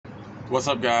What's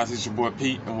up, guys? It's your boy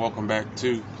Pete, and welcome back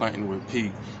to Planting with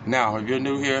Pete. Now, if you're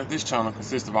new here, this channel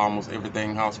consists of almost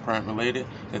everything house plant related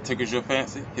that tickles your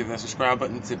fancy. Hit that subscribe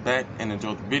button, sit back, and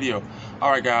enjoy the video.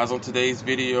 Alright guys, on today's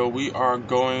video, we are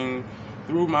going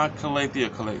through my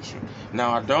Calathea collection.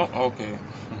 Now, I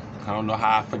don't know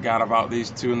how I forgot about these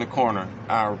two in the corner.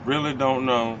 I really don't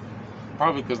know.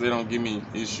 Probably because they don't give me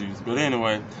issues. But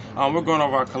anyway, we're going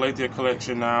over our Calathea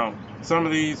collection now. Some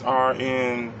of these are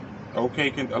in a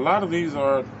lot of these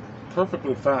are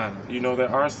perfectly fine. You know, there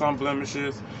are some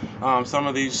blemishes. Some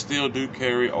of these still do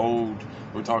carry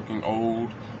we're talking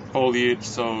old foliage,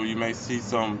 so you may see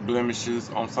some blemishes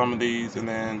on some of these. And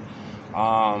then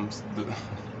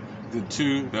the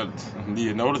two that,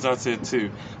 yeah, notice I said two.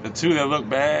 The two that look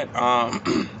bad,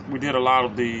 we did a lot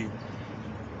of the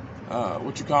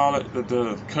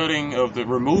the cutting of the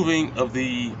removing of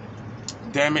the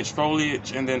damaged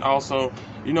foliage. And then also,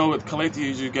 you know, with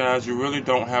Calathea, you guys, you really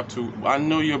don't have to. I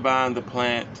know you're buying the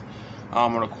plant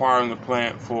or acquiring the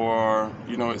plant for,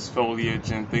 you know, its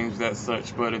foliage and things that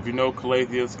such. But if you know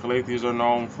Calatheas are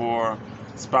known for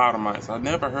spider mites. I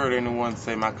never heard anyone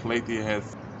say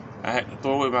I had to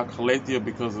throw away my Calathea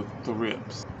because of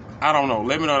thrips. I don't know.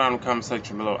 Let me know down in the comment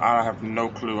section below. I have no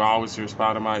clue. I always hear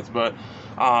spider mites, but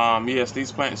yes,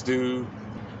 these plants do.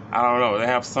 I don't know. They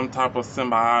have some type of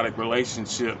symbiotic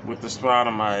relationship with the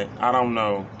spider mite. I don't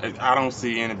know. I don't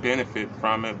see any benefit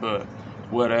from it, but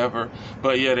whatever.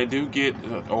 But yeah, they do get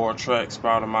or attract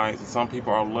spider mites. And some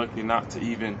people are lucky not to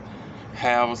even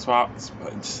have a spot.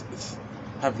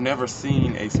 Have never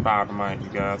seen a spider mite, you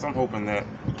guys. I'm hoping that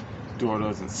door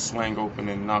doesn't slang open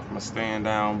and knock my stand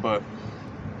down. But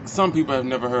some people have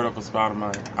never heard of a spider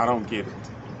mite. I don't get it.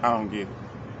 I don't get it.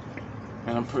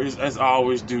 And it's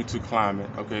always due to climate.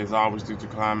 Okay, it's always due to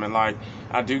climate. Like,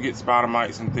 I do get spider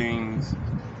mites and things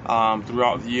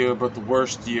throughout the year, but the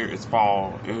worst year is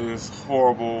fall. It is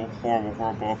horrible, horrible,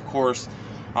 horrible. Of course,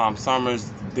 summer's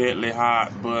deadly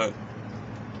hot, but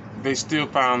they still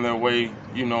find their way,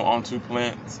 you know, onto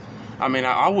plants. I mean,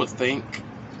 I would think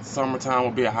summertime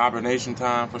would be a hibernation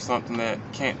time for something that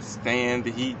can't stand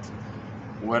the heat,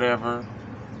 whatever.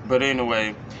 But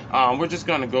anyway, we're just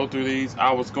going to go through these.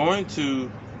 I was going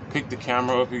to pick the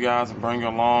camera up, you guys, and bring it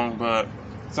along, but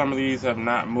some of these have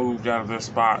not moved out of their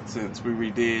spot since we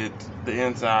redid the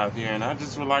inside here, and I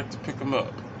just would like to pick them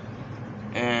up.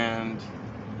 And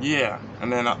yeah,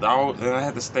 and then I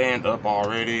had to stand up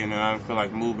already, and then I didn't feel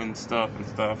like moving stuff.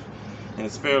 And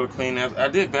it's fairly clean. I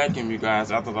did vacuum, you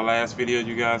guys, after the last video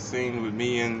you guys seen with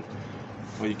me and,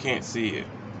 well, you can't see it,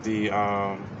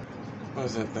 the what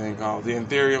is that thing called? The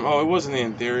Ethereum. Oh, it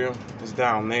wasn't the Ethereum. It's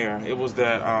down there. It was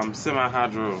that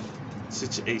semi-hydro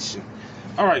situation.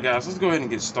 Alright, guys, let's go ahead and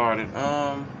get started.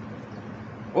 Well,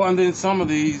 and then some of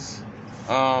these,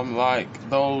 like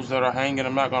those that are hanging,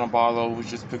 I'm not going to bother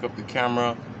those. Just pick up the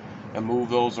camera and move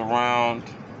those around.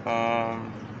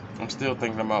 I'm still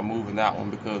thinking about moving that one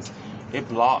because it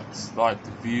blocks, like,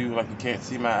 the view. Like, you can't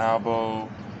see my elbow.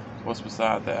 What's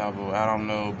beside the elbow? I don't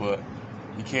know, but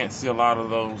you can't see a lot of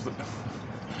those.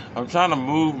 I'm trying to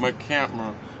move my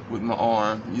camera with my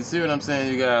arm. You see what I'm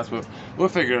saying, you guys? But we'll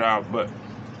figure it out. But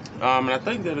and I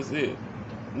think that is it.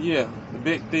 Yeah, the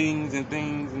big things and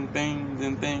things and things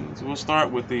and things. We'll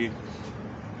start with the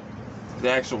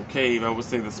actual cave. I would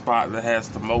say the spot that has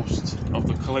the most of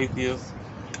the Calatheas,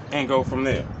 and go from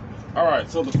there. All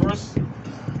right. So the first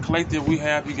Calathea we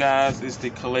have, you guys, is the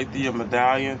Calathea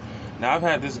medallion. Now, I've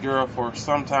had this girl for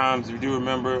some time. If you do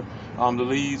remember, the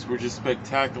leaves were just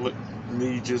spectacularly,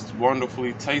 just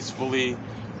wonderfully, tastefully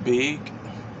big,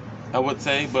 I would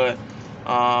say. But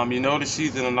you notice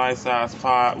she's in a nice size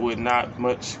pot with not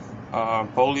much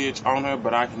foliage on her.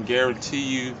 But I can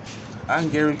guarantee.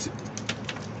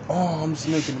 Oh, I'm just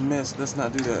making a mess. Let's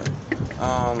not do that.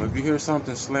 If you hear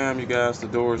something slam, you guys, the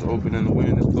door is open and the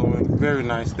wind is blowing. Very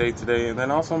nice day today. And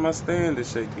then also my stand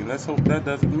is shaking. Let's hope that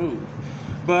doesn't move.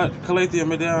 But Calathea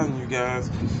medallion, you guys.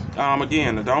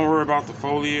 Again, don't worry about the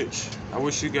foliage. I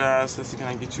wish you guys, let's see, can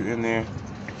I get you in there?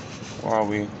 Where are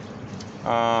we?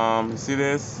 You see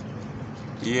this?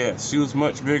 Yeah, she was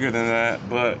much bigger than that,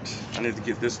 but I need to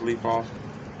get this leaf off.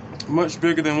 Much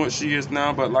bigger than what she is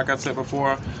now, but like I said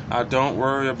before, I don't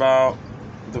worry about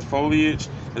the foliage.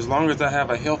 As long as I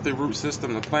have a healthy root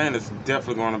system, the plant is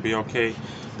definitely going to be okay.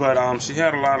 But she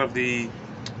had a lot of the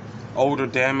older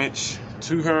damage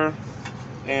to her.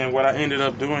 And what I ended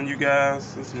up doing, you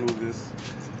guys, let's move this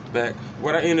back.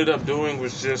 What I ended up doing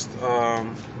was just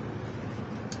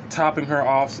topping her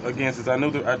off again, since I knew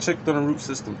that I checked on the root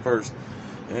system first.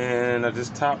 And I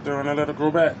just topped her and I let her grow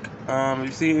back.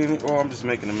 You see any? Oh, I'm just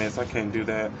making a mess. I can't do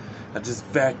that. I just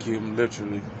vacuumed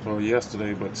literally for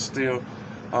yesterday, but still,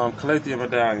 Calathea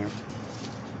medallion.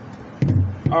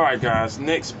 Alright guys,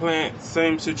 next plant,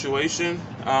 same situation,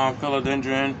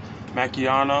 Philodendron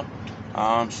Macchiana.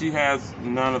 She has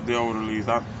none of the older leaves.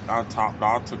 I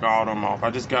took all of them off. I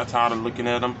just got tired of looking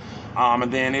at them.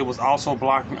 And then it was also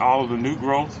blocking all of the new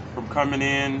growth from coming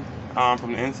in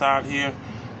from the inside here.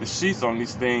 The sheaths on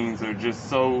these things are just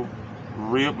so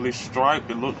ribbly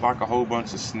striped. It looked like a whole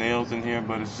bunch of snails in here,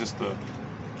 but it's just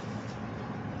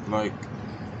like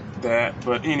that.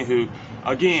 But anywho,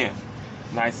 again,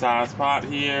 nice size pot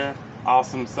here,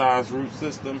 awesome size root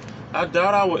system. I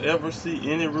doubt I would ever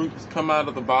see any roots come out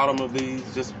of the bottom of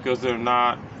these just because they're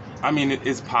not, I mean,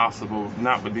 it's possible,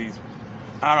 not with these,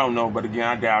 I don't know, but again,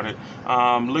 I doubt it.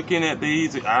 Looking at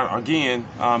these,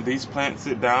 these plants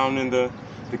sit down in the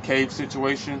cave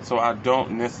situation, so I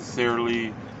don't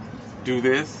necessarily do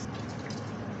this.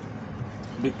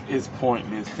 It's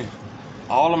pointless.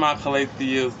 All of my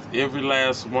Calatheas, every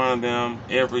last one of them,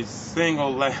 every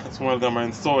single last one of them are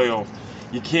in soil.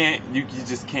 You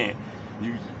just can't.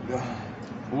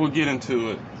 We'll get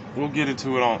into it. We'll get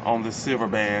into it on the silver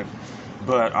band.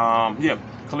 But yeah,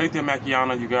 Calathea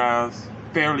Macchiana, you guys,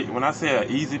 fairly, when I say an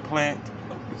easy plant,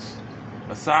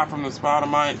 aside from the spider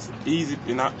mites, easy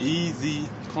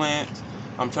plant.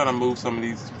 I'm trying to move some of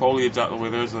these foliage out the way.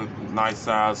 There's a nice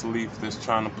size leaf that's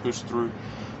trying to push through.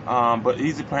 But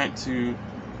easy plant to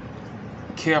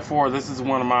care for. This is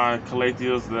one of my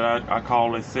Calatheas that I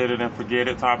call a set it and forget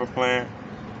it type of plant.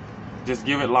 Just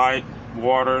give it light,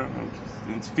 water,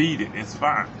 and feed it. It's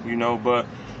fine, you know. But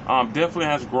definitely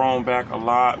has grown back a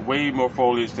lot, way more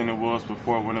foliage than it was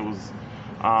before when it was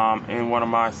in one of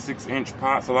my 6-inch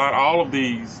pots.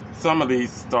 Some of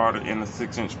these started in the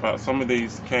 6-inch pot. Some of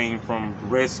these came from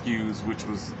rescues, which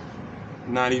was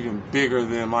not even bigger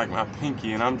than like my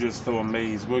pinky, and I'm just so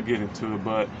amazed. We'll get into it.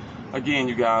 But again,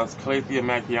 you guys, Calathea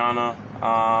Macchiana.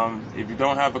 If you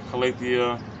don't have a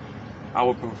Calathea, I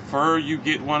would prefer you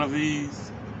get one of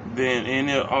these than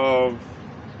any of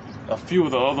a few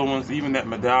of the other ones. Even that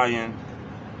medallion,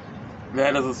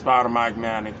 that is a spider mite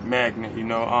magnet, you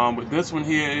know. With this one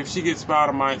here, if she gets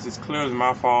spider mites, it's clearly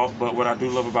my fault. But what I do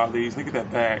love about these, look at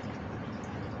that back.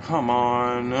 Come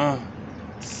on,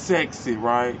 sexy,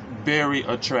 right? Very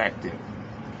attractive.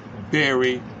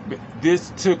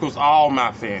 This tickles all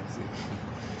my fancy.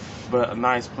 But a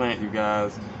nice plant, you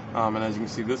guys. And as you can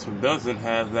see, this one doesn't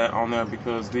have that on there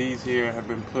because these here have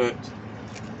been put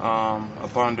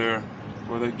up under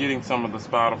where they're getting some of the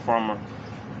spider farmer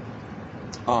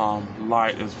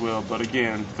light as well. But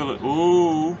again, feel it.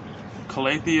 Ooh,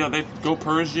 Calathea. They go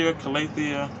Persia,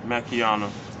 Calathea Macchiana.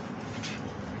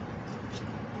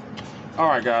 All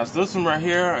right, guys. This one right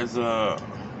here is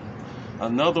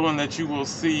another one that you will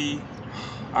see.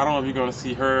 I don't know if you're gonna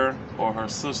see her or her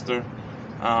sister.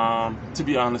 To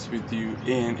be honest with you,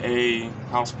 in a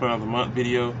house plant of the month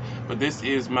video, but this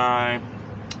is my,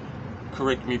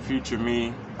 correct me future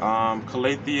me,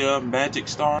 Calathea Magic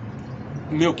Star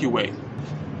Milky Way.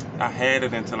 I had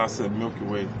it until I said Milky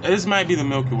Way. This might be the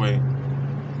Milky Way.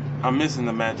 I'm missing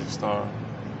the Magic Star.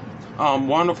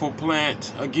 Wonderful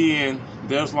plant. Again,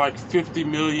 there's like 50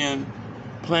 million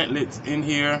plantlets in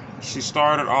here. She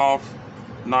started off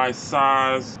nice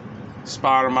size.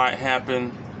 Spider mite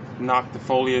happen. Knocked the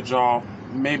foliage off,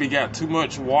 maybe got too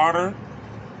much water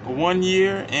 1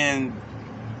 year and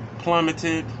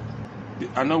plummeted.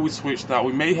 I know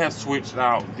we may have switched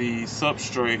out the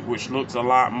substrate, which looks a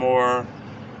lot more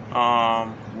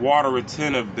water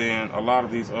retentive than a lot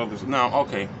of these others. Now,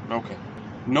 okay.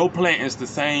 No plant is the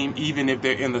same, even if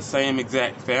they're in the same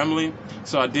exact family.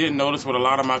 So I did notice with a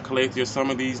lot of my Calathea,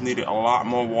 some of these needed a lot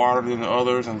more water than the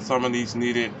others, and some of these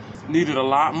needed a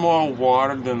lot more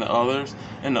water than the others.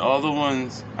 And the other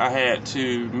ones, I had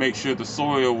to make sure the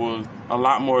soil was a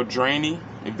lot more drainy.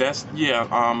 A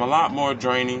lot more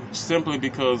draining, simply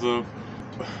because of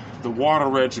the water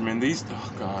regimen. These,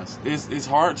 oh gosh, it's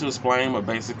hard to explain, but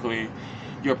basically,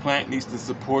 your plant needs to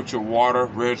support your water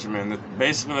regimen.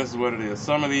 Basically, that's what it is.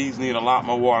 Some of these need a lot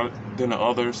more water than the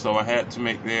others, so I had to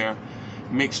make their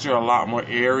mixture a lot more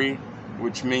airy,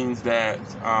 which means that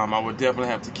I would definitely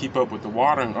have to keep up with the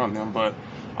watering on them. But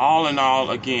all in all,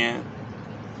 again,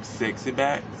 sexy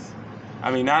backs.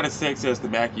 I mean, not as sexy as the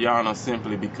Macchiana,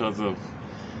 simply because of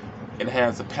it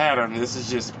has a pattern. This is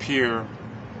just pure,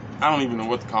 I don't even know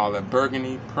what to call that,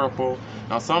 burgundy, purple.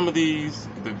 Now, some of these,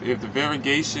 if the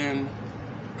variegation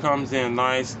comes in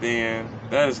nice, then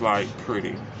that is like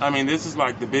pretty. I mean, this is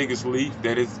like the biggest leaf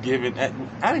that is given.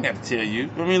 I didn't have to tell you.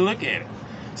 I mean, look at it.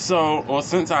 So, or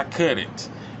since I cut it,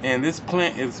 and this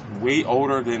plant is way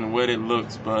older than what it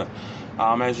looks, but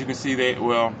as you can see,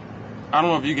 I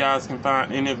don't know if you guys can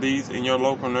find any of these in your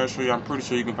local nursery. I'm pretty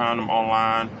sure you can find them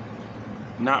online.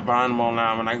 Not buying them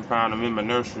online when I can find them in my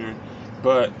nursery.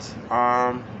 But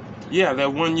yeah,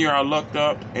 that one year I looked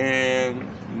up and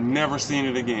never seen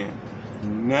it again.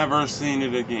 Never seen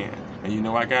it again. And you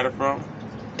know where I got it from?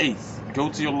 Ace. Go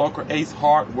to your local Ace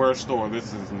hardware store.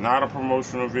 This is not a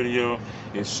promotional video.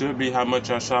 It should be how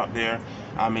much I shop there.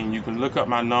 I mean, you can look up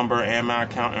my number and my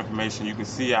account information. You can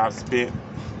see I've spent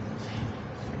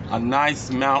a nice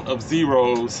amount of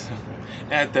zeros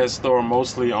at that store,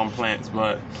 mostly on plants.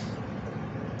 But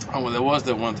oh, well, there was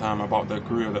that one time I bought that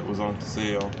grill that was on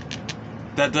sale.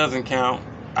 That doesn't count.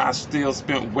 I still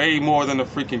spent way more than the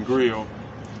freaking grill.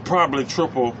 Probably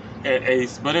triple at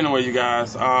Ace. But anyway, you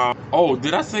guys. Oh,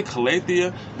 did I say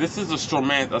Calathea? This is a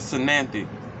Sinanthe.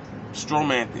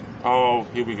 Stromanthe. Oh,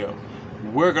 here we go.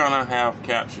 We're gonna have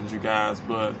captions, you guys.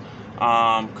 But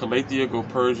Calathea,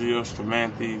 Gopersia,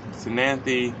 Stromanthe,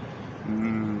 Sinanthe,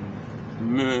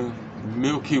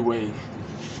 Milky Way,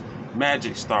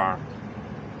 Magic Star.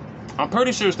 I'm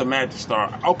pretty sure it's the Magic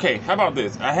Star. Okay, how about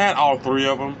this? I had all three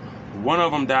of them. One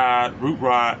of them died, root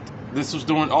rot. This was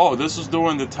during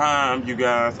the time, you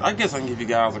guys. I guess I can give you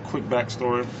guys a quick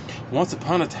backstory. Once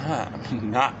upon a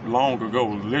time, not long ago,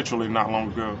 literally not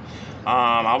long ago,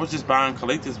 I was just buying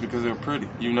Calatheas because they were pretty,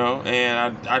 you know,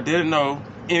 and I didn't know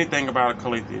anything about a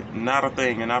Calathea, not a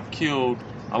thing, and I've killed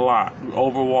a lot.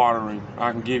 Overwatering,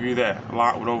 I can give you that. A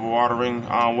lot with overwatering.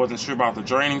 I wasn't sure about the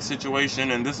draining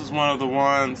situation, and this is one of the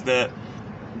ones that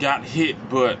got hit,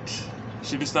 but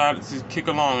she decided to kick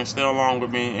along and stay along with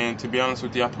me. And to be honest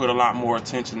with you, I put a lot more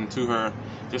attention to her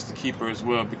just to keep her as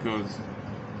well, because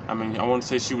I mean, I want to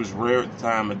say she was rare at the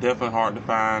time, but definitely hard to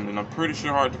find, and I'm pretty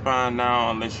sure hard to find now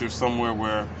unless you're somewhere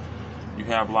where you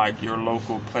have like your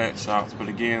local plant shops. But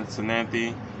again,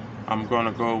 Sinanthe, I'm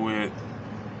gonna go with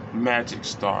Magic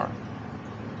Star.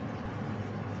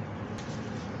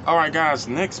 Alright guys,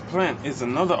 next plant is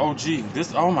another OG.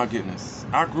 This, oh my goodness,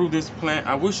 I grew this plant.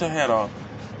 I wish I had a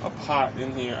pot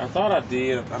in here. I thought I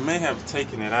did. I may have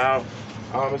taken it out.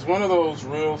 It's one of those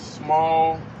real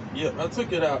small. Yep, I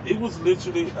took it out. It was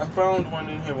literally, I found one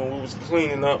in here when we was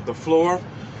cleaning up the floor.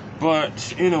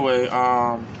 But anyway,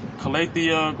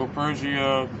 Calathea,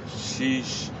 Gopersia,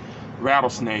 sheesh,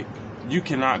 rattlesnake. You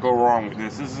cannot go wrong with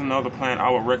this. This is another plant I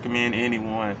would recommend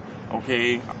anyone,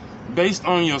 okay? Based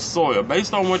on your soil,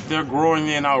 based on what they're growing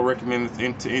in, I would recommend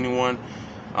this to anyone.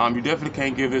 You definitely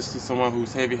can't give this to someone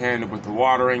who's heavy-handed with the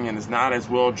watering and is not as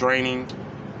well draining.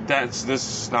 This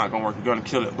is not gonna work. You're gonna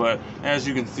kill it. But as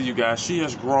you can see, you guys, she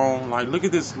has grown. Like, look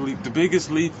at this leaf, the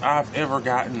biggest leaf I've ever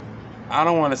gotten. I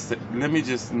don't want to say, let me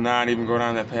just not even go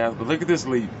down that path. But look at this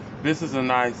leaf. This is a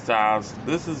nice size.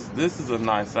 This is a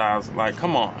nice size. Like,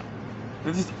 come on.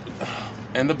 This is,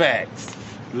 and the bags.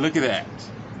 Look at that.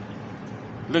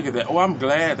 Look at that. Oh, I'm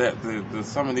glad that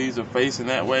some of these are facing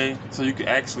that way, so you can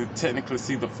actually technically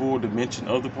see the full dimension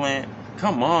of the plant.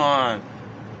 Come on.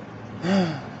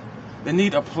 They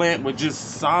need a plant with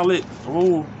just solid,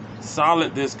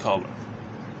 solid this color.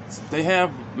 They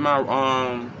have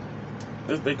my,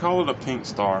 they call it a pink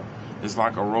star. It's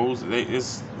like a rose.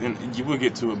 And you will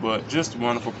get to it, but just a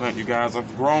wonderful plant, you guys.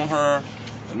 I've grown her.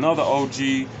 Another OG.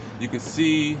 You can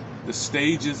see the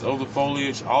stages of the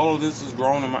foliage. All of this is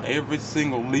grown in every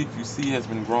single leaf you see has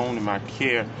been grown in my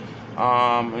care.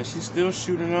 And she's still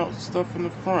shooting out stuff in the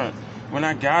front. When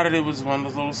I got it, it was one of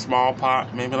those little small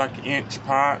pot, maybe like an inch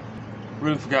pot.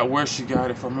 Really forgot where she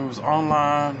got it from. It was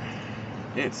online,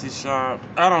 Etsy shop.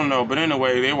 I don't know, but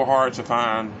anyway, they were hard to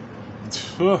find.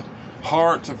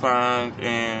 Hard to find.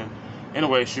 And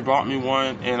anyway, she bought me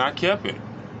one, and I kept it.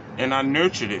 And I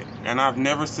nurtured it, and I've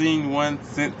never seen one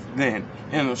since then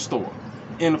in a store,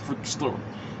 in a freaking store.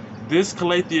 This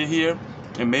Calathea here,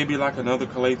 and maybe like another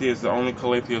Calathea, is the only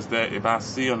Calatheas that if I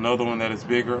see another one that is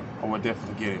bigger, I would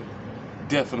definitely get it.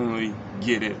 Definitely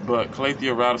get it. But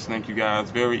Calathea rattlesnake, you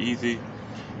guys, very easy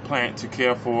plant to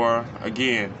care for.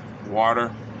 Again,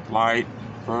 water, light,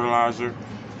 fertilizer,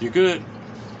 you're good.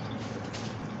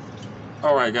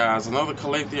 All right, guys, another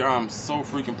Calathea I'm so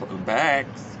freaking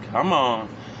bags. Come on.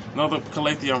 Another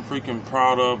Calathea I'm freaking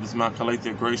proud of is my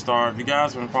Calathea GrowStar. If you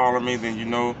guys have been following me, then you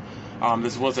know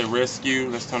this was a rescue.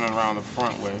 Let's turn it around the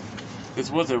front way. This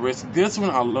was a rescue. This one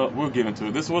I love. We'll get into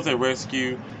it. This was a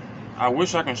rescue. I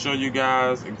wish I can show you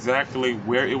guys exactly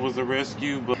where it was a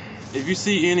rescue, but if you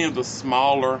see any of the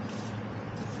smaller,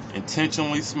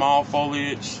 intentionally small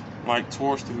foliage, like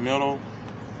towards the middle,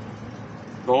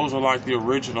 those are like the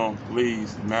original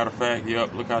leaves. Matter of fact,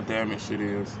 yep, look how damaged it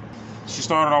is. She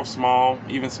started off small,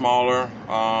 even smaller,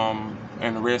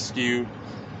 and the rescue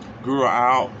grew her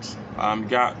out.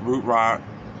 Got root rot,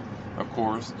 of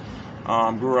course.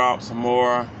 grew out some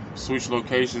more, switched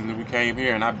locations, and we came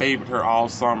here, and I babied her all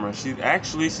summer. She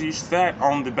sat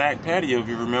on the back patio, if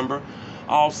you remember,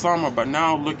 all summer, but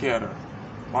now look at her.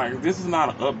 Like, this is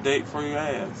not an update for your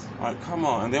ass. Like, come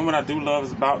on. And then what I do love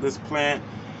is about this plant,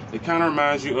 it kind of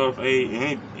reminds you of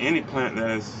any plant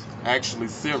that is actually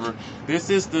silver. This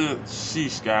is the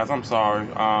sheesh, guys. I'm sorry.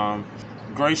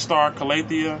 GrowStar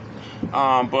Calathea.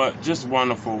 But just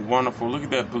wonderful, wonderful. Look at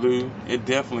that blue. It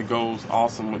definitely goes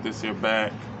awesome with this here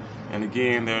back. And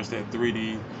again, there's that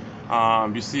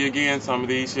 3D. You see again some of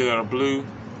these here that are blue.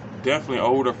 Definitely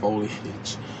older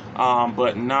foliage.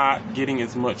 But not getting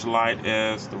as much light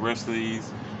as the rest of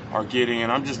these are getting.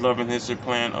 And I'm just loving this here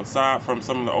plant. Aside from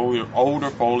some of the older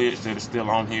foliage that is still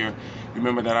on here,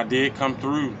 remember that I did come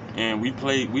through and we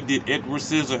did Edward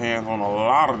Scissorhands on a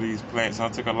lot of these plants. I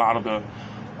took a lot of the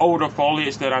older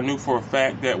foliage that I knew for a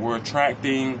fact that were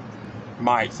attracting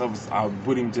mites. I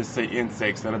wouldn't just say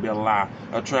insects, that'll be a lie.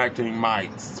 Attracting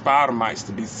mites, spider mites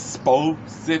to be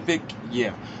specific.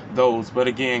 Yeah, those. But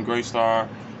again, GrowStar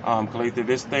Calathea,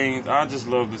 this thing, I just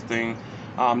love this thing.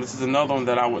 This is another one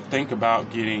that I would think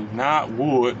about getting, not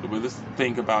would, but just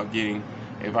think about getting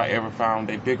if I ever found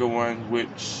a bigger one,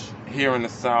 which here in the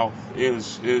South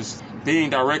is being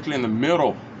directly in the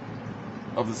middle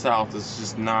of the South is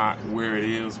just not where it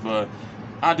is. But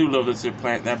I do love this here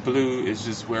plant. That blue is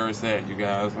just where it's at, you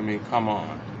guys. I mean, come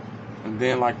on. And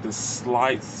then like the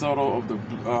slight subtle of the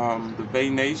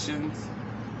veinations,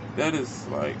 that is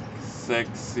like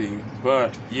sexy.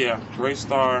 But yeah,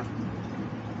 GrowStar,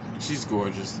 she's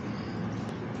gorgeous.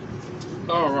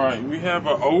 All right, we have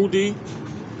an oldie,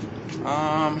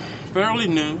 fairly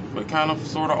new, but kind of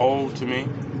sort of old to me,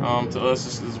 to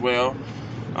us as well.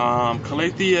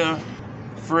 Calathea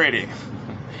Freddy.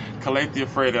 Calathea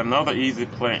Freddy, another easy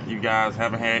plant, you guys.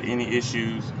 Haven't had any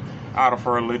issues out of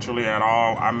her literally at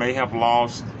all. I may have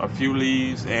lost a few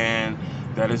leaves, and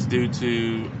that is due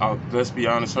to, let's be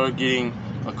honest, her getting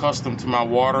accustomed to my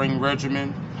watering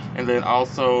regimen. And then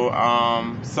also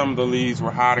some of the leaves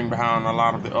were hiding behind a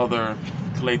lot of the other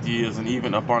Calatheas and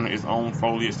even up on its own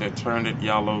foliage that turned it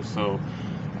yellow. So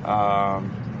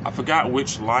I forgot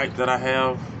which light that I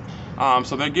have.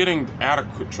 So they're getting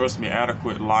adequate, trust me,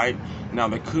 adequate light. Now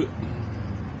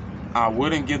I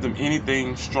wouldn't give them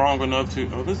anything strong enough to,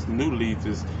 oh, this new leaf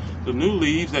is, the new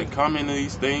leaves that come in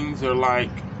these things are like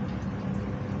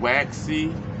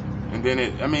waxy. And then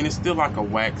it's still like a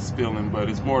wax feeling, but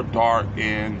it's more dark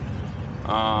and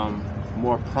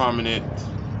more prominent.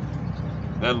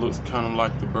 That looks kind of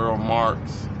like the burl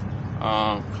marks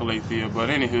Calathea. But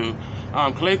anywho,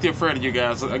 Calathea Freddy, you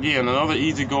guys, again, another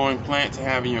easygoing plant to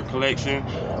have in your collection.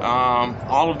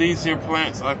 All of these here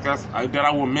plants that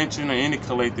I will mention in any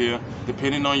Calathea,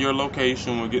 depending on your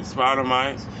location, will get spider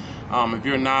mites. If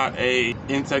you're not a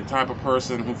insect type of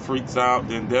person who freaks out,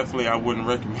 then definitely I wouldn't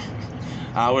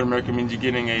recommend you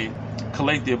getting a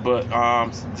Calathea. But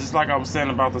just like I was saying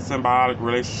about the symbiotic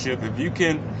relationship, if you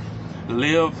can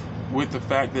live with the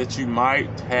fact that you might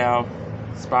have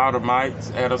spider mites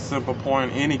at a simple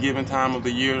point any given time of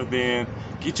the year, then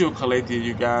get you a Calathea,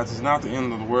 you guys. It's not the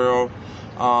end of the world.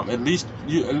 At least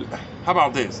how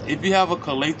about this? If you have a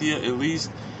Calathea, at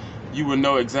least you will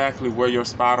know exactly where your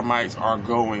spider mites are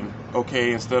going.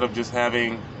 Okay, instead of just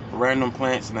having random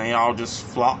plants and they all just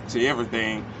flock to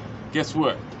everything. Guess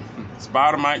what?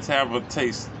 Spider mites have a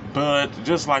taste bud,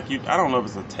 just like you. I don't know if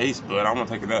it's a taste bud, I'm gonna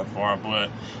take it that far,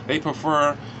 but they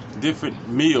prefer different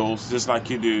meals just like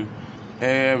you do.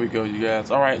 There we go, you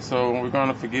guys. All right, so we're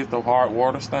gonna forget the hard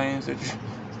water stains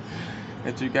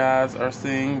that you guys are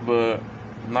seeing, but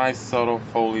nice subtle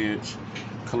foliage.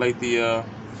 Calathea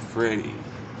Freddy.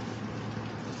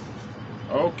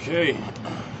 Okay,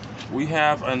 we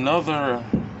have another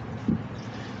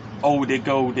oldie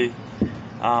goldie.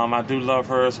 I do love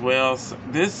her as well. So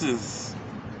this is,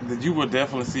 you will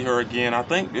definitely see her again. I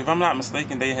think, if I'm not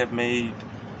mistaken, they have made,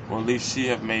 or at least she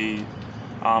have made,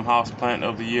 house plant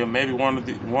of the year. Maybe one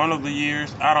of the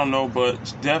years. I don't know,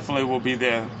 but definitely will be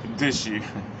there this year.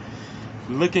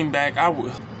 Looking back,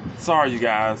 sorry you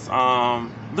guys.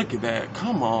 Look at that.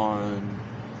 Come on.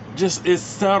 Just, it's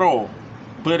subtle,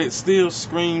 but it still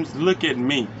screams, look at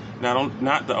me. Now,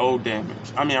 not the old damage.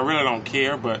 I mean, I really don't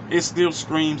care, but it still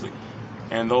screams.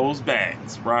 And those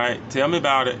bags, right? Tell me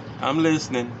about it. I'm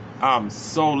listening. I'm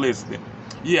so listening.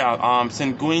 Yeah,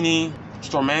 Sanguini,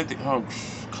 Stormantic,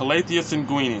 Calathea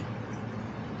Sanguini.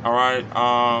 All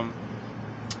right.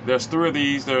 There's three of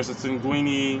these. There's a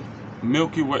Sanguini,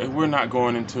 Milky Way. We're not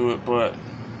going into it, but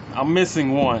I'm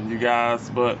missing one, you guys.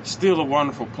 But still a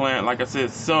wonderful plant. Like I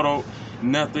said, subtle,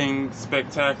 nothing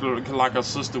spectacular, like a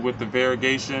sister with the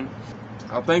variegation.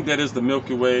 I think that is the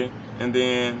Milky Way. and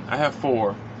then I have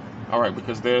 4. All right,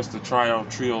 because there's the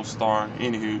trio star.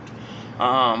 Anywho,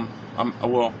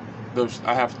 well,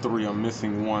 I have 3. I'm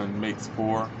missing 1. Makes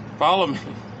 4. Follow me.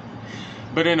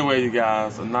 But anyway, you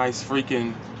guys, a nice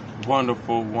freaking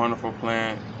wonderful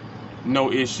plant.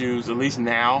 No issues, at least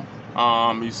now.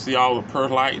 You see all the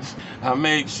perlite. I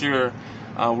made sure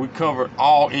we covered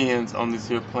all ends on this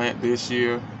here plant this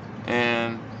year,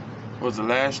 and was it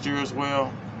last year as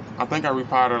well? I think I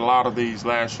repotted a lot of these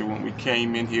last year when we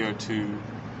came in here to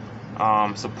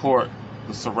support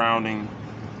the surrounding,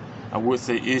 I would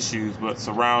say issues, but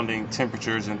surrounding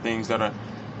temperatures and things that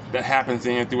happens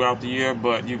in throughout the year.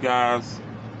 But you guys,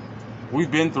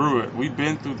 we've been through it. We've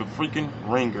been through the freaking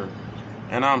ringer,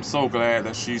 and I'm so glad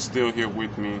that she's still here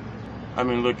with me. I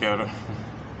mean, look at her.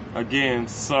 Again,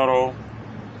 subtle.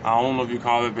 I don't know if you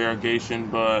call it variegation,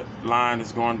 but line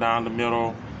is going down the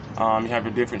middle. You have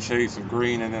the different shades of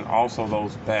green, and then also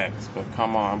those backs. But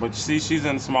come on. But you see, she's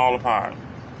in a smaller pot.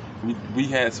 We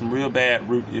had some real bad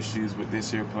root issues with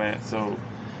this here plant. So,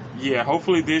 yeah,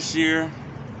 hopefully this year,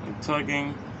 I'm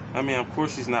tugging. I mean, of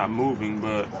course she's not moving,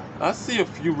 but I see a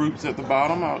few roots at the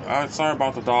bottom. I'm sorry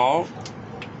about the dog.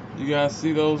 You guys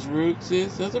see those roots?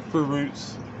 Yes, there's a few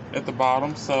roots at the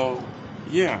bottom. So,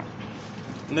 yeah.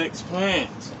 Next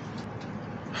plant.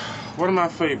 One of my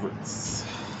favorites.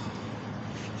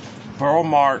 Burrow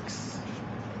marks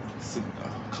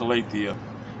Calathea.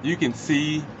 You can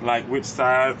see like which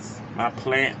sides my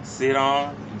plants sit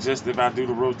on just if I do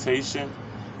the rotation.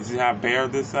 You see how bare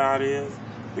this side is?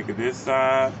 Look at this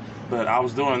side. But I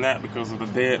was doing that because of the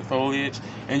dead foliage.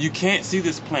 And you can't see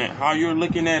this plant. How you're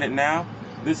looking at it now,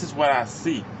 this is what I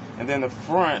see. And then the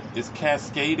front is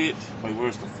cascaded. Wait,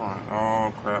 where's the front?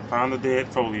 Oh crap, found the dead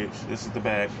foliage. This is the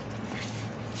back.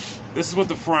 This is what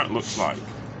the front looks like.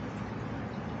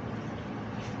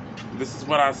 This is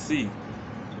what I see.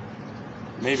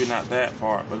 Maybe not that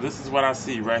part, but this is what I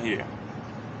see right here.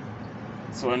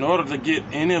 So in order to get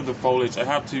any of the foliage, I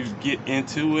have to get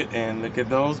into it and look at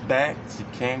those backs. You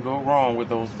can't go wrong with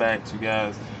those backs, you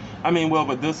guys. I mean, well,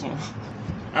 but this one,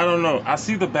 I don't know. I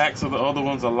see the backs of the other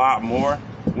ones a lot more.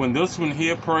 When this one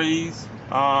here prays,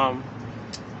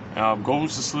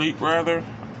 goes to sleep rather,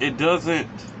 it doesn't,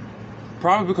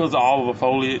 probably because of all of the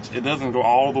foliage, it doesn't go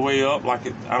all the way up like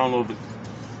it, I don't know if it,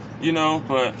 you know,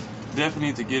 but definitely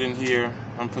need to get in here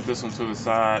and put this one to the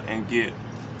side and get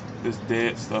this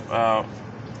dead stuff out,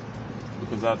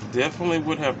 because I definitely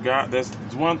would have got, that's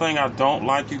one thing I don't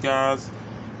like, you guys.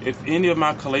 If any of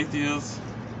my Calatheas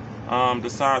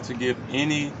decide to give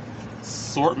any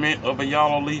assortment of a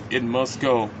yellow leaf, it must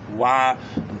go. Why?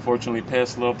 Unfortunately,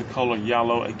 pests love the color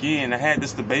yellow. Again, I had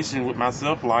this debate with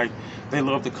myself, like, they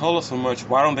love the color so much,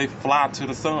 why don't they fly to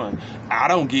the sun? I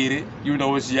don't get it. You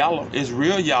know, it's yellow. It's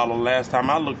real yellow last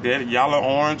time I looked at it. Yellow,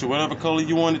 orange, or whatever color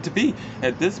you want it to be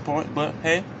at this point. But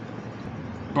hey,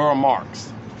 burrow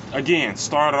marks. Again,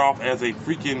 started off as a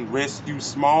freaking rescue,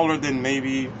 smaller than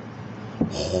maybe,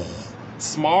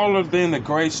 smaller than the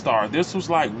GrowStar. This was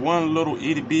like one little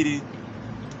itty bitty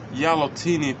yellow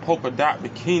teeny polka dot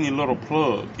bikini little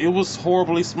plug. It was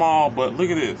horribly small, but look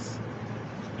at this.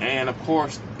 And of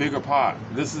course, bigger pot.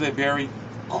 This is a very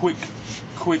quick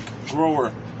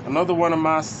grower. Another one of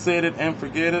my set it and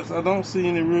forget it. I don't see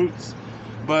any roots,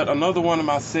 but another one of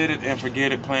my set it and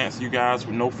forget it plants, you guys,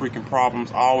 with no freaking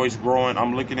problems, always growing.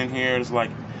 I'm looking in here, it's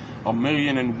like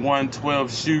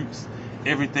 1,000,001 shoots.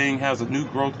 Everything has a new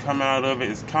growth come out of it.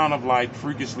 It's kind of like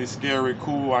freakishly scary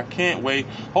cool. I can't wait.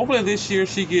 Hopefully this year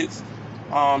she gets,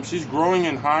 she's growing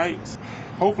in height.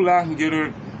 Hopefully I can get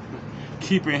her,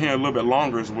 keep her in here a little bit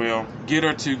longer as well. Get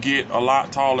her to get a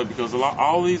lot taller, because a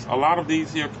lot of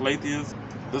these here Calatheas,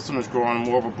 this one is growing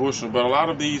more of a bushel, but a lot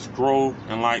of these grow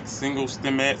in like single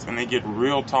stemmettes and they get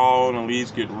real tall and the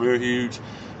leaves get real huge.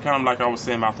 Kind of like I was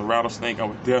saying about the rattlesnake, I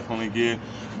would definitely get.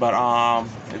 But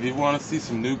if you want to see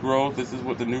some new growth, this is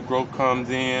what the new growth comes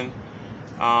in.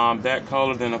 That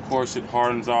color, then of course it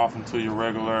hardens off into your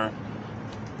regular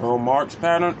burrow marks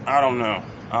pattern. I don't know,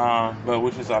 but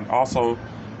which is also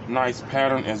nice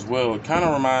pattern as well. It kind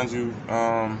of reminds you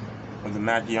of the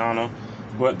Makiana,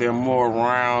 but they're more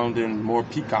round and more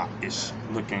peacock-ish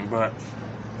looking. But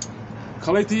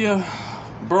Calathea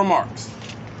burrow marks.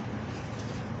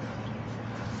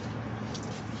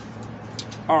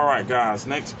 All right, guys,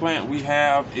 next plant we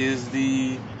have is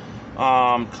the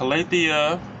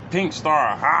Calathea Pink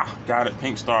Star. Got it,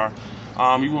 Pink Star.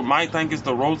 You might think it's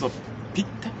the Rosa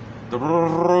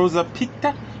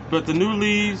Pita, but the new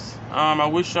leaves, I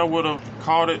wish I would have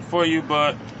caught it for you,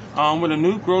 but when the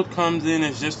new growth comes in,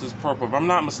 it's just as purple. If I'm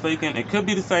not mistaken, it could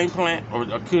be the same plant, or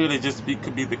could it just be,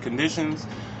 could be the conditions.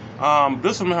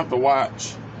 This one I have to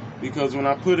watch because when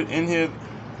I put it in here,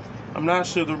 I'm not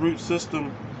sure the root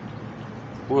system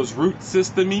was root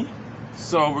systemy.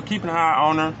 So we're keeping an eye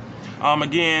on her.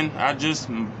 Again, I just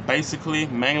basically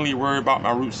mainly worry about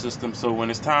my root system. So when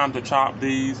it's time to chop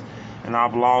these, and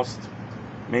I've lost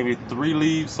maybe 3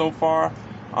 leaves so far,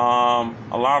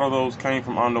 a lot of those came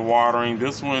from underwatering.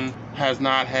 This one has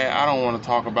not had, I don't want to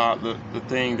talk about the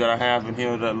thing that I have in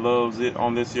here that loves it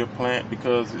on this here plant,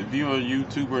 because if you're a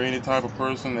YouTuber or any type of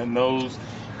person that knows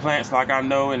plants like I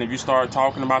know, and if you start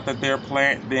talking about that their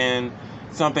plant, then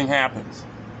something happens.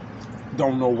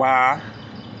 Don't know why,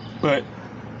 but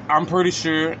I'm pretty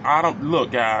sure. I don't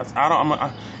look, guys.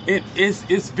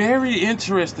 It's very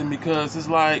interesting, because it's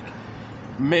like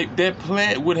that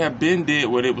plant would have been did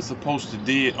what it was supposed to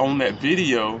did on that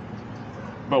video,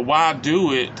 but why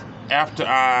do it after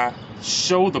I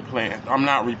show the plant? I'm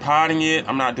not repotting it.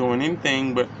 I'm not doing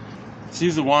anything, but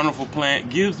she's a wonderful plant.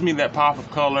 Gives me that pop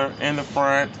of color in the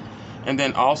front, and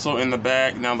then also in the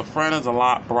back. Now the front is a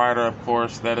lot brighter, of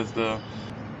course. That is the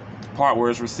part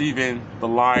where it's receiving the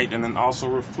light and then also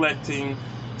reflecting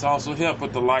to also help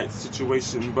with the light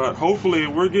situation. But hopefully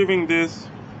we're giving this,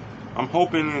 I'm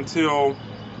hoping until,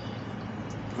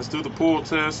 let's do the pull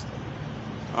test.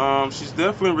 She's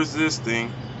definitely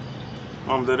resisting.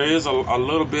 There is a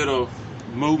little bit of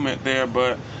movement there,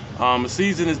 but the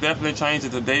season is definitely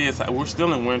changing. Today we're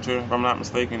still in winter, if I'm not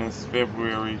mistaken. It's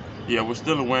February. Yeah, we're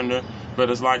still in winter, but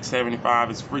it's like 75.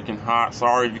 It's freaking hot.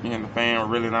 Sorry if you can hear the fan. We're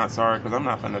really not sorry, because I'm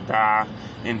not gonna die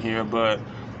in here, but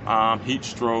heat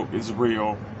stroke is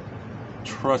real,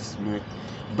 trust me.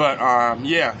 But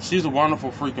yeah, she's a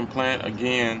wonderful freaking plant.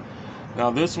 Again,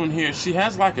 now this one here, she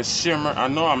has like a shimmer. I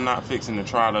know I'm not fixing to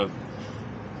try to,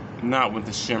 not with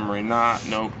the shimmery,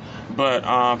 nope.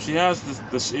 But she has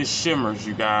this, it shimmers,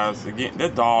 you guys. Again,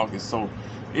 that dog is so,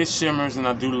 it shimmers, and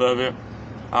I do love it.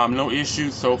 No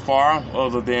issues so far,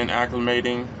 other than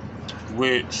acclimating,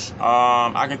 which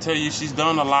I can tell you she's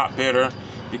done a lot better,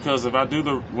 because if I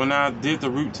do when I did the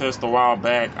root test a while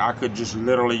back, I could just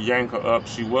literally yank her up.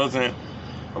 She wasn't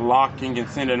locking and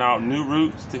sending out new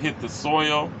roots to hit the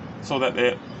soil, so that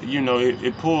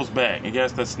it pulls back. It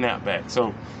gets that snap back.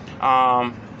 So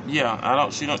yeah,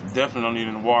 she definitely don't need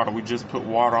any water. We just put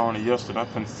water on it yesterday.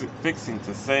 I've been fixing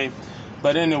to say.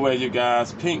 But anyway, you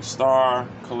guys, Pink Star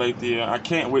Calathea, I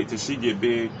can't wait till she get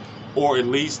big, or at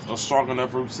least a strong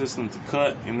enough root system to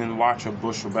cut, and then watch her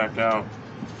bushel back out.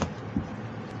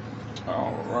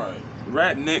 All right,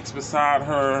 right next beside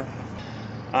her,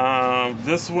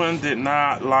 this one did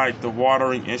not like the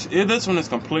watering issue. This one is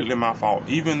completely my fault,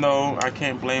 even though I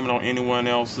can't blame it on anyone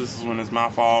else. This one is my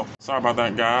fault. Sorry about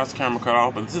that, guys. Camera cut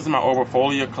off. But this is my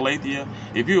overfolia Calathea.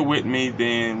 If you're with me,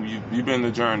 then you've been the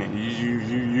journey.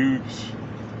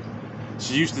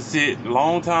 She used to sit a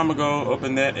long time ago up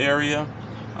in that area.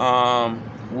 I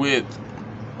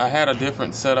had a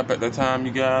different setup at the time,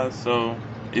 you guys. So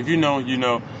if you know, you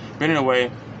know. But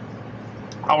anyway,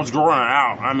 I was growing her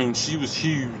out. I mean, she was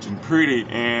huge and pretty,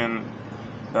 and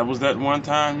that was that one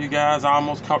time, you guys, I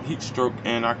almost caught heat stroke,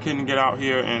 and I couldn't get out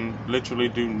here and literally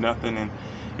do nothing. And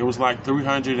it was like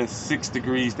 306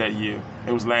 degrees that year.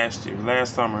 It was last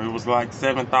summer. It was like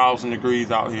 7,000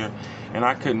 degrees out here, and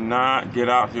I could not get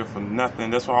out here for nothing.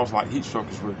 That's why I was like, heat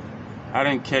stroke is real. I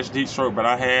didn't catch heat stroke, but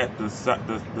I had the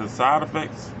side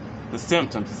effects, the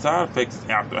symptoms. The side effects is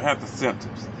after. I had the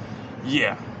symptoms.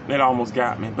 Yeah. That almost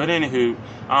got me. But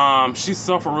anywho, she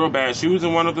suffered real bad. She was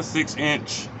in one of the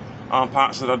 6-inch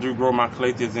pots that I do grow my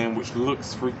Calatheas in, which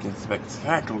looks freaking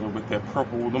spectacular with that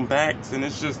purple with them backs. And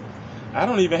it's just, I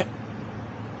don't even,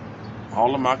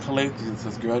 all of my Calatheas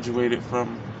has graduated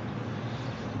from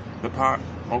the pot.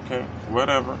 Okay,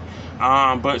 whatever.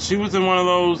 But she was in one of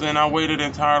those, and I waited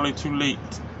entirely too late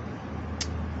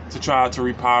to try to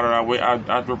repot her. I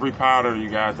repotted her, you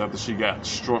guys, after she got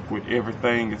struck with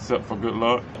everything except for good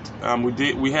luck.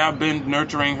 We have been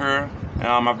nurturing her.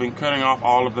 I've been cutting off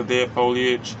all of the dead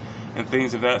foliage and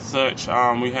things of that such.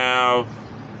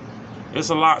 It's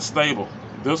a lot stable.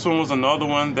 This one was another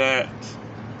one that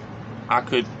I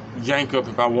could yank up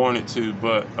if I wanted to,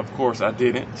 but of course I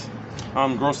didn't.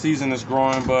 Grow season is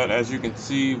growing, but as you can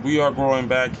see, we are growing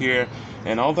back here.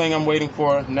 And the only thing I'm waiting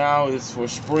for now is for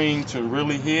spring to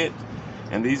really hit.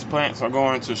 And these plants are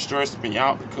going to stress me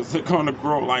out, because they're going to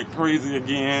grow like crazy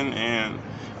again. And,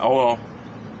 well,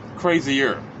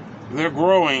 crazier. They're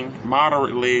growing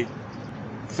moderately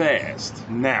fast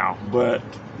now. But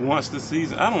once the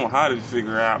season, I don't know how to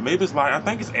figure out. Maybe it's like, I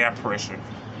think it's air pressure.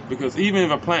 Because even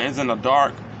if a plant is in a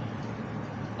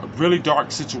really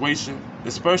dark situation,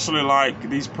 especially like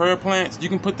these prayer plants, you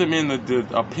can put them in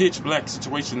a pitch black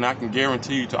situation, and I can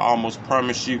guarantee you to almost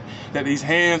promise you that these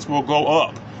hands will go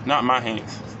up. Not my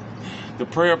hands. The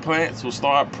prayer plants will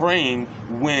start praying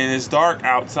when it's dark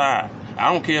outside.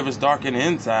 I don't care if it's dark in the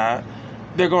inside.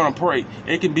 They're going to pray.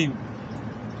 It can be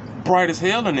bright as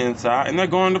hell on the inside, and they're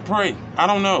going to pray. I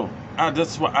don't know. I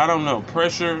don't know.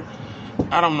 Pressure.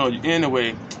 I don't know.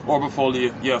 Anyway,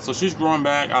 orbifolia. Yeah, so she's growing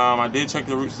back. I did check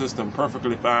the root system,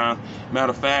 perfectly fine.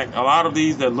 Matter of fact, a lot of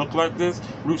these that look like this,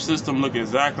 root system look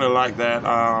exactly like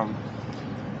that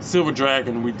silver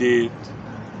dragon we did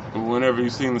whenever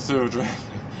you've seen the silver dragon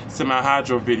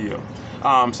semi-hydro video.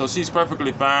 So she's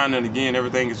perfectly fine, and again,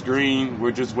 everything is green.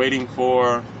 We're just waiting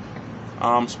for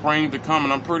spring to come,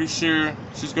 and I'm pretty sure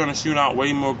she's going to shoot out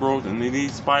way more growth, and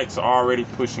these spikes are already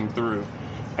pushing through,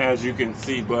 as you can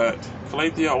see. But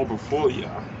Calathea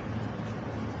orbifolia.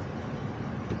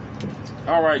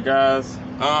 All right, guys.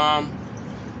 I'm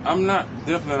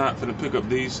definitely not going to pick up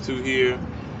these two here.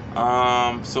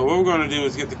 So what we're going to do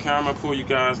is get the camera, pull you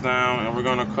guys down, and we're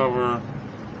going to cover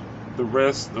the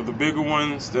rest of the bigger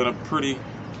ones that are pretty,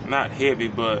 not heavy,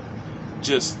 but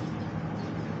just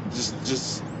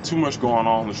too much going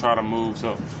on to try to move.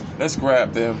 So let's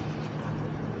grab them.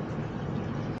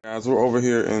 Guys, we're over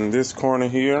here in this corner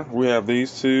here. We have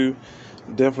these two,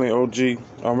 definitely OG.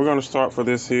 We're going to start for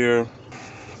this here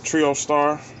Trio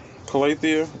Star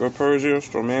Calathea, Persia,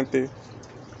 Stromanthe.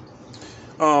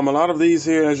 A lot of these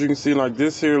here, as you can see, like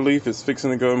this here leaf is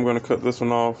fixing to go. I'm going to cut this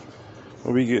one off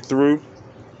when we get through.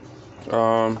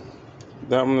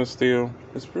 That one is still,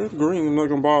 it's pretty green. I'm not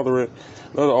going to bother it.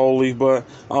 Another old leaf, but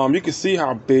you can see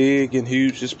how big and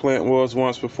huge this plant was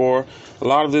once before. A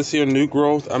lot of this here new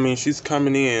growth. I mean, she's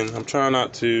coming in. I'm trying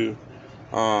not to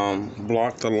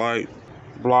block the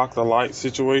light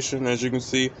situation, as you can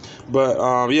see.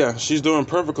 But yeah, she's doing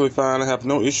perfectly fine. I have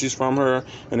no issues from her.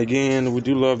 And again, we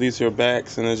do love these here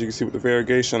backs, and as you can see with the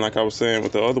variegation, like I was saying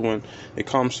with the other one, it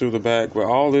comes through the back. But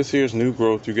all this here is new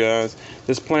growth, you guys.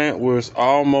 This plant was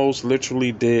almost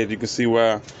literally dead. You can see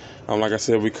why, like I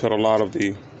said, we cut a lot of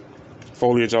the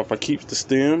foliage off. I keep the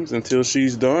stems until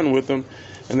she's done with them,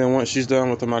 and then once she's done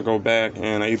with them, I go back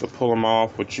and I either pull them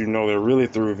off, which you know they're really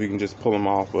through if you can just pull them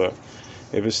off. But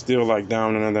if it's still like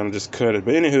down in there, then just cut it.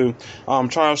 But anywho,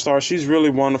 TrialStar, she's really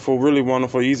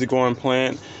wonderful, easygoing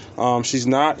plant. She's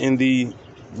not in the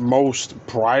most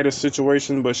brightest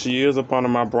situation, but she is up under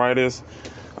my brightest,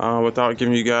 without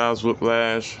giving you guys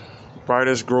whiplash,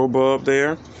 brightest grow bulb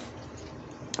there.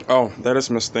 Oh, that is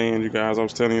my stand, you guys. I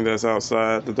was telling you that's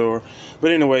outside the door.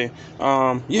 But anyway,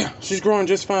 yeah, she's growing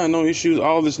just fine, no issues.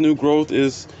 All this new growth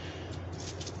is,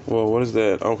 well, what is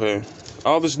that? Okay.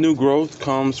 All this new growth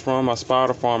comes from my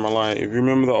spider farmer light. If you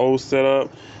remember the old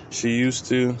setup, she used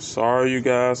to, sorry you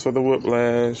guys for the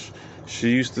whiplash, she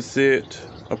used to sit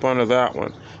up under that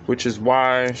one, which is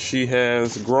why she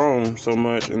has grown so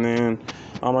much. And then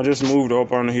I just moved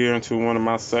up under here into one of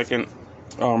my second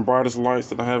brightest lights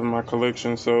that I have in my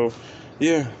collection. So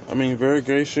yeah, I mean,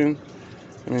 variegation,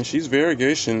 I mean, she's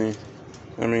variegation-y.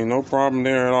 I mean, no problem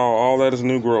there at all. All that is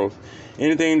new growth.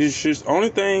 Anything that's just, only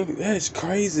thing that is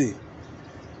crazy,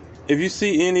 if you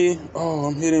see any, oh,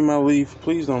 I'm hitting my leaf,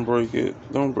 please don't break it.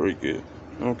 Don't break it.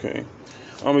 Okay.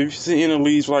 If you see any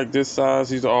leaves like this size,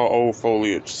 these are all old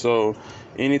foliage. So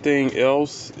anything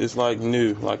else is like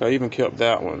new. Like I even kept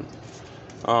that one.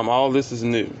 All this is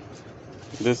new.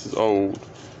 This is old.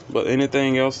 But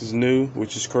anything else is new,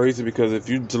 which is crazy because if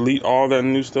you delete all that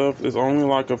new stuff, there's only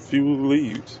like a few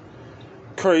leaves.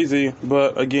 Crazy,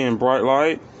 but again, bright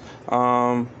light.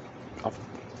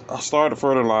 I started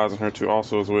fertilizing her too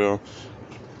also as well.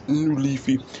 New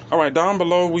leafy. All right, down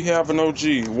below we have an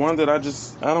OG. One that I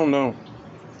don't know.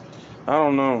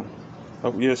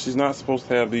 Oh, yeah, she's not supposed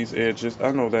to have these edges.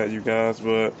 I know that, you guys,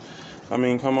 but I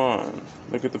mean, come on.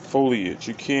 Look at the foliage.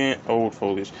 You can't, old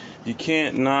foliage. You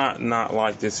can't not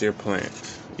like this here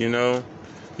plant. You know?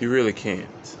 You really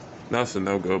can't. That's a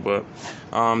no-go, but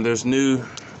there's new,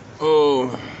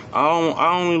 I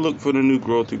only look for the new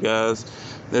growth, you guys.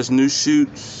 There's new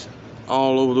shoots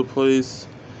all over the place.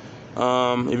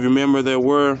 If you remember,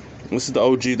 this is the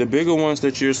OG. The bigger ones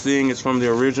that you're seeing is from the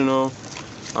original.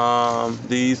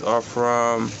 These are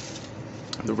from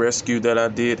the rescue that I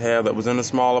did have that was in a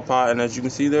smaller pot. And as you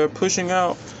can see, they're pushing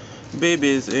out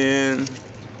babies in,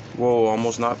 whoa,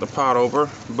 almost knocked the pot over.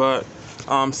 But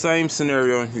same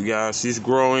scenario, you guys. She's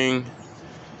growing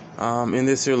in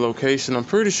this here location. I'm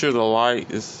pretty sure the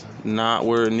light is not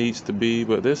where it needs to be,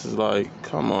 but this is like,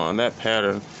 come on, that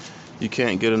pattern, you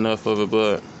can't get enough of it.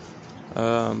 But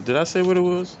did I say what it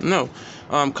was? No.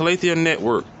 Calathea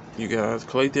Network, you guys.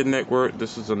 Calathea Network.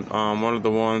 This is one of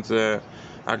the ones that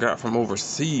I got from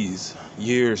overseas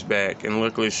years back, and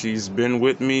luckily she's been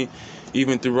with me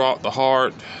even throughout the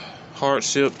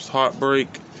hardships, heartbreak,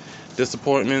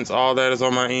 disappointments, all that is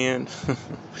on my end.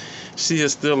 She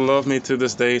has still loved me to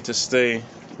this day to stay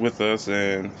with us,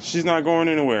 and she's not going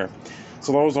anywhere.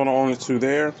 So those are the only two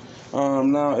there.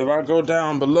 Now, if I go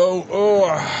down below,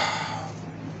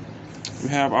 we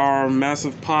have our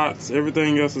massive pots.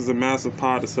 Everything else is a massive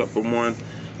pot except for one.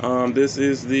 This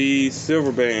is the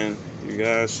silver band, you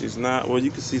guys. She's not, well, you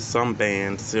can see some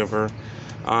band silver.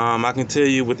 I can tell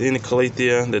you with any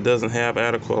Calathea that doesn't have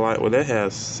adequate light, well, that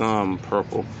has some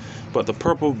purple. But the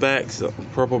purple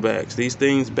backs, these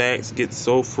things backs get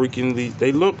so freakingly,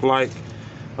 they look like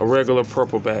a regular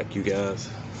purple back, you guys,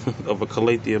 of a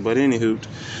Calathea. But anywho,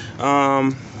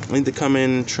 I need to come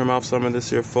in and trim off some of this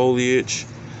here foliage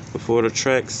before it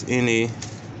attracts any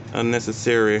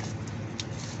unnecessary.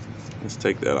 Let's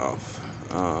take that off.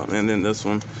 And then this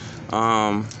one,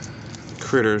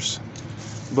 critters.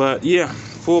 But yeah,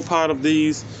 full pot of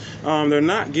these. They're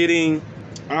not getting,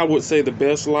 I would say, the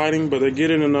best lighting, but they're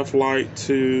getting enough light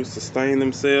to sustain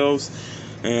themselves,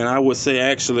 and I would say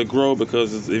actually grow,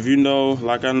 because if you know,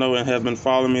 like I know and have been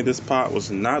following me, this pot was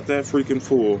not that freaking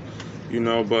full, you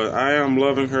know, but I am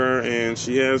loving her, and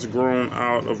she has grown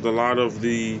out of a lot of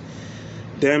the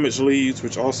damaged leaves,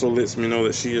 which also lets me know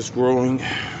that she is growing.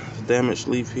 Damaged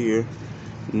leaf here,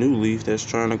 new leaf that's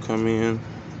trying to come in,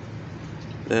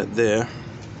 that there.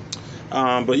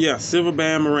 But yeah, silver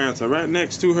band Maranta. Right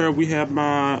next to her, we have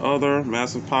my other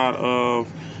massive pot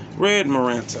of red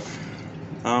Maranta.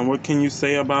 What can you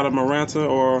say about a Maranta,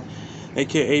 or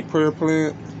aka prayer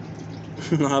plant?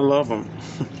 I love them.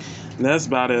 That's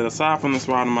about it. Aside from the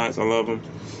spider mites, I love them.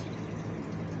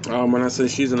 When I say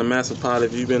she's in a massive pot,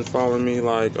 if you've been following me,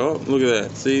 like, oh, look at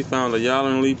that. See, found a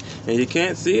yellowing leaf, and you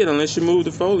can't see it unless you move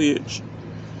the foliage.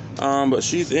 But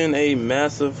she's in a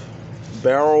massive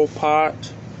barrel pot,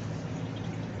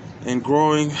 and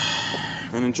growing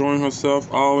and enjoying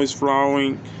herself, always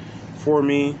flowering for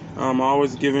me,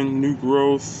 always giving new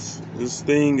growth. This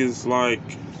thing is like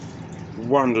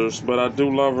wonders, but I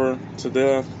do love her to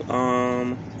death.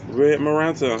 Red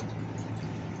Maranta,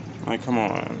 like, come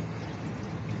on,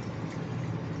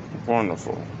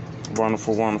 wonderful,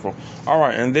 wonderful, wonderful. All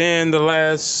right, and then the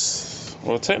last,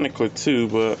 well, technically two,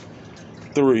 but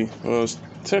three. Well, it's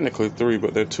technically three,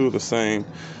 but they're two of the same.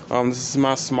 This is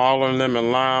my smaller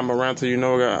lemon lime Maranta. You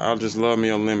know, I just love me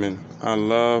a lemon. I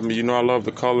love me. You know, I love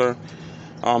the color.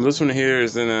 This one here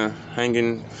is in a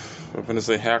hanging, I'm gonna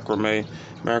say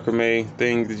macrame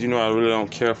thing that, you know, I really don't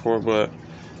care for, but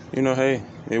you know, hey,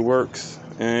 it works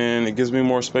and it gives me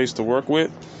more space to work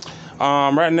with.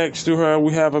 Right next to her,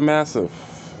 we have a massive,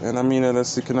 and I mean, let's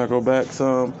see, can I go back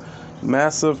some?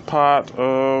 Massive pot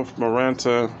of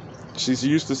Maranta. She's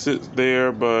used to sit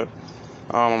there, but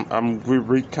I'm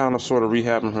kind of sort of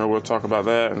rehabbing her. We'll talk about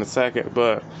that in a second.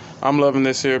 But I'm loving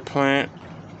this here plant.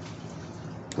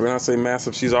 When I say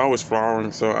massive, she's always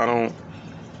flowering. So I'm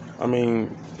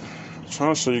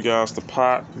trying to show you guys the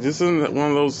pot. This isn't one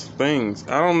of those things.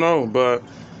 I don't know, but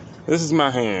this is my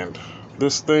hand.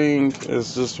 This thing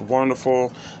is just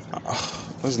wonderful.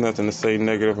 There's nothing to say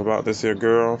negative about this here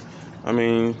girl. I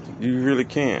mean, you really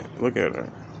can't. Look at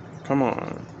her. Come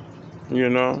on. You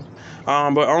know,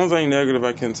 but only thing negative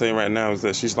I can say right now is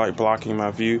that she's like blocking my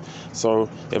view. So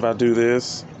if I do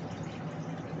this,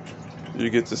 you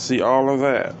get to see all of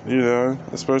that, you know,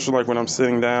 especially like when I'm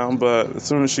sitting down. But as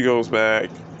soon as she goes back,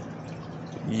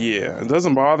 yeah, it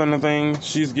doesn't bother anything.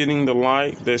 She's getting the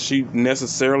light that she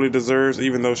necessarily deserves,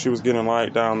 even though she was getting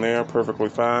light down there perfectly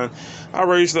fine. I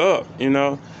raised her up, you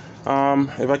know.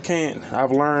 If I can't,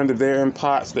 I've learned that they're in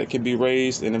pots that can be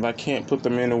raised, and if I can't put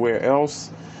them anywhere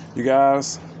else, you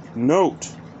guys,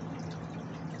 note,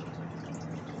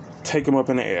 take them up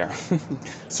in the air.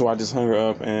 So I just hung her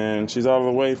up, and she's out of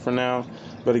the way for now.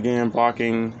 But again,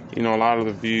 blocking, you know, a lot of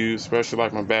the views, especially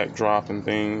like my backdrop and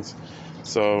things.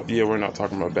 So yeah, we're not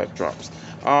talking about backdrops.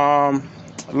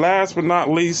 Last but not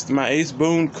least, my Ace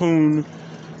Boone Coon.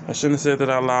 I shouldn't have said that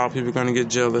out loud. People are gonna get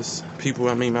jealous. People,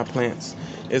 I mean my plants.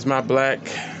 Is my black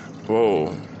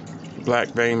vein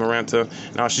Maranta.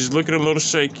 Now she's looking a little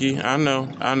shaky. I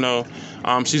know.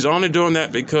 She's only doing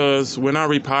that because when I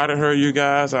repotted her, you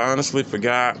guys, I honestly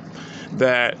forgot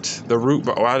that the root.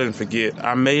 Oh, I didn't forget.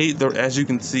 I made the, as you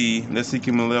can see, let's see,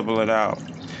 can we level it out?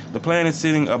 The plant is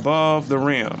sitting above the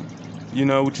rim, you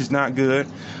know, which is not good.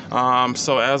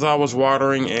 So as I was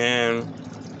watering, and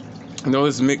you know,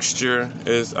 this mixture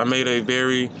is, I made a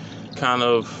very kind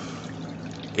of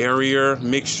airier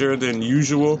mixture than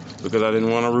usual because I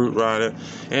didn't want to root rot it.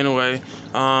 Anyway,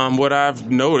 what I've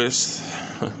noticed,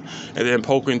 and then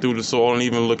poking through the soil and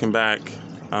even looking back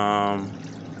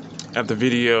at the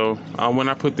video, when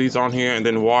I put these on here and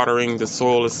then watering, the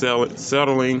soil is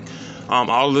settling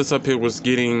All of this up here was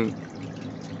getting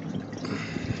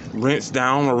rinsed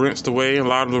down or rinsed away. A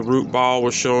lot of the root ball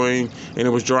was showing, and it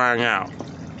was drying out.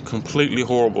 Completely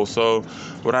horrible. So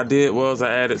what I did was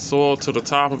I added soil to the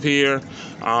top of here,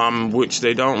 which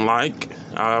they don't like.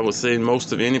 I would say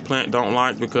most of any plant don't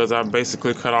like, because I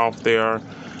basically cut off their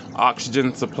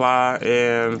oxygen supply.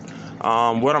 And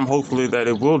what I'm hopefully that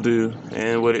it will do,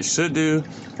 and what it should do,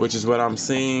 which is what I'm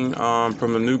seeing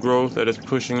from the new growth that is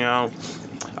pushing out,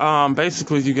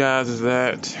 basically, you guys, is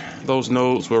that those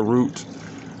nodes will root.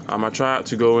 I tried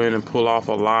to go in and pull off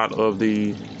a lot of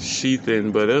the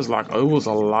sheathing, but it was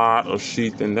a lot of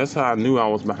sheathing. That's how I knew I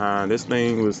was behind. This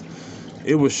thing was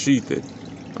sheathed.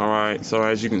 All right, so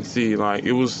as you can see, like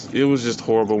it was just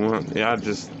horrible.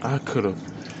 I could have,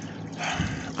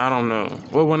 I don't know.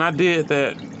 Well, when I did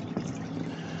that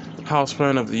house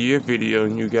plant of the year video,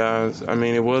 you guys, I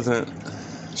mean, it wasn't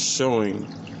showing.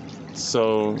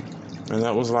 So, and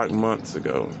that was like months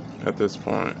ago at this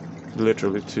point,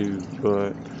 literally 2,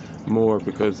 but more,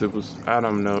 because it was, I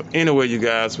don't know. Anyway, you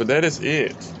guys, but that is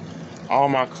it. All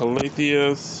my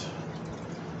Calatheas,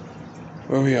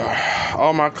 where we are,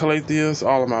 all my Calatheas,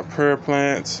 all of my prayer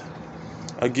plants.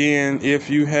 Again, if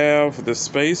you have the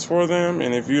space for them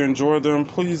and if you enjoy them,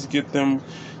 please get them,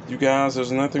 you guys.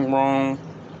 There's nothing wrong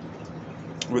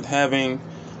with having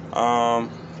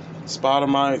spider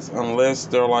mites, unless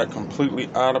they're like completely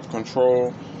out of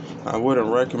control. I wouldn't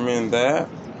recommend that.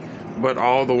 But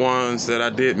all the ones that I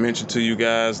did mention to you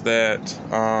guys that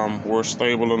were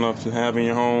stable enough to have in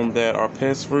your home, that are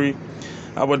pest free,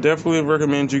 I would definitely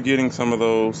recommend you getting some of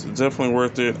those. It's definitely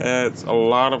worth it. Adds a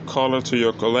lot of color to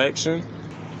your collection.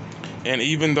 And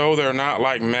even though they're not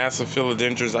like massive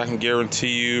philodendrons, I can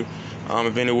guarantee you,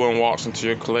 if anyone walks into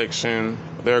your collection,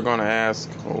 they're going to ask,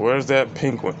 well, where's that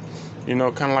pink one? You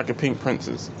know, kind of like a pink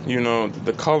princess. You know,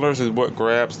 the colors is what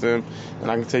grabs them. And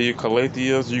I can tell you,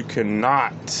 Calatheas, you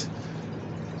cannot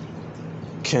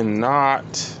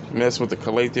mess with the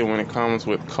Calathea when it comes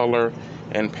with color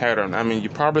and pattern. I mean, you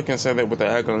probably can say that with the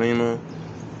Aglaonema,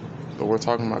 but we're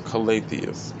talking about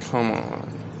Calatheas. Come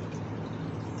on.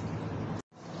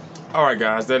 Alright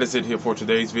guys, that is it here for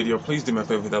today's video. Please do me a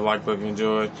favor, hit that like button if you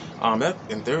enjoyed. That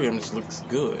Anthurium just looks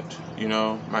good. You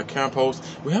know, my compost.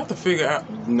 We have to figure out,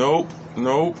 nope.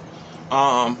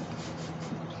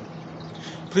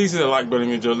 Please hit the like button if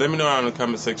you enjoyed. Let me know in the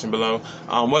comment section below.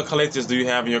 What Calatheas do you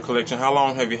have in your collection? How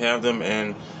long have you had them?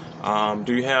 And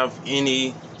do you have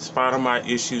any spider mite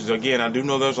issues? Again, I do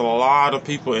know there's a lot of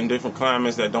people in different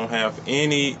climates that don't have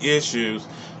any issues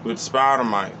with spider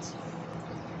mites.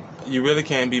 You really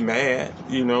can't be mad,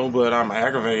 you know, but I'm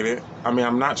aggravated. I mean,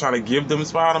 I'm not trying to give them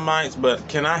spider mites, but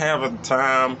can I have a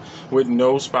time with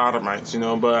no spider mites, you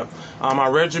know? But my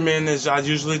regimen is I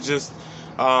usually just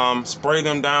spray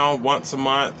them down once a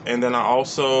month. And then I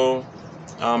also,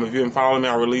 if you've been following me,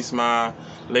 I release my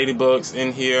ladybugs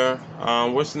in here.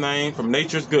 What's the name? From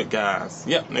Nature's Good Guys.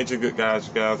 Yep, Nature's Good Guys,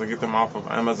 you guys. I get them off of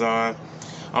Amazon.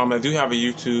 I do have a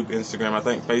YouTube, Instagram, I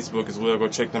think Facebook as well. Go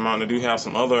check them out. And I do have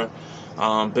some other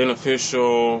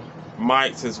beneficial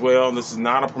mites as well. This is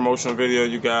not a promotional video,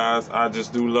 you guys. I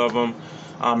just do love them.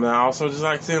 And I also just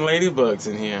like seeing ladybugs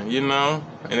in here, you know,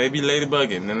 and they be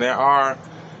ladybugging. And there are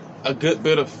a good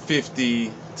bit of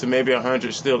 50 to maybe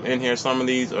 100 still in here. Some of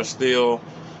these are still,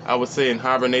 I would say, in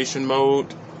hibernation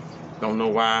mode. Don't know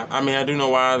why. I mean, I do know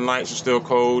why. The nights are still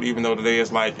cold, even though today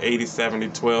is like 80, 70,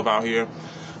 12 out here.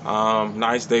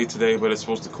 Nice day today, but it's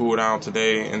supposed to cool down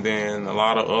today, and then a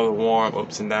lot of other warm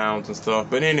ups and downs and stuff.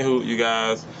 But anywho, you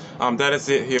guys, that is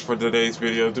it here for today's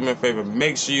video. Do me a favor,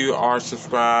 make sure you are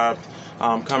subscribed.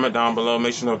 Comment down below,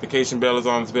 make sure notification bell is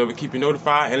on this bell to keep you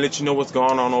notified and let you know what's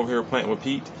going on over here at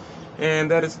Plantwitpete. And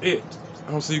that is it.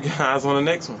 I'll see you guys on the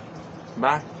next one.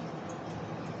 Bye.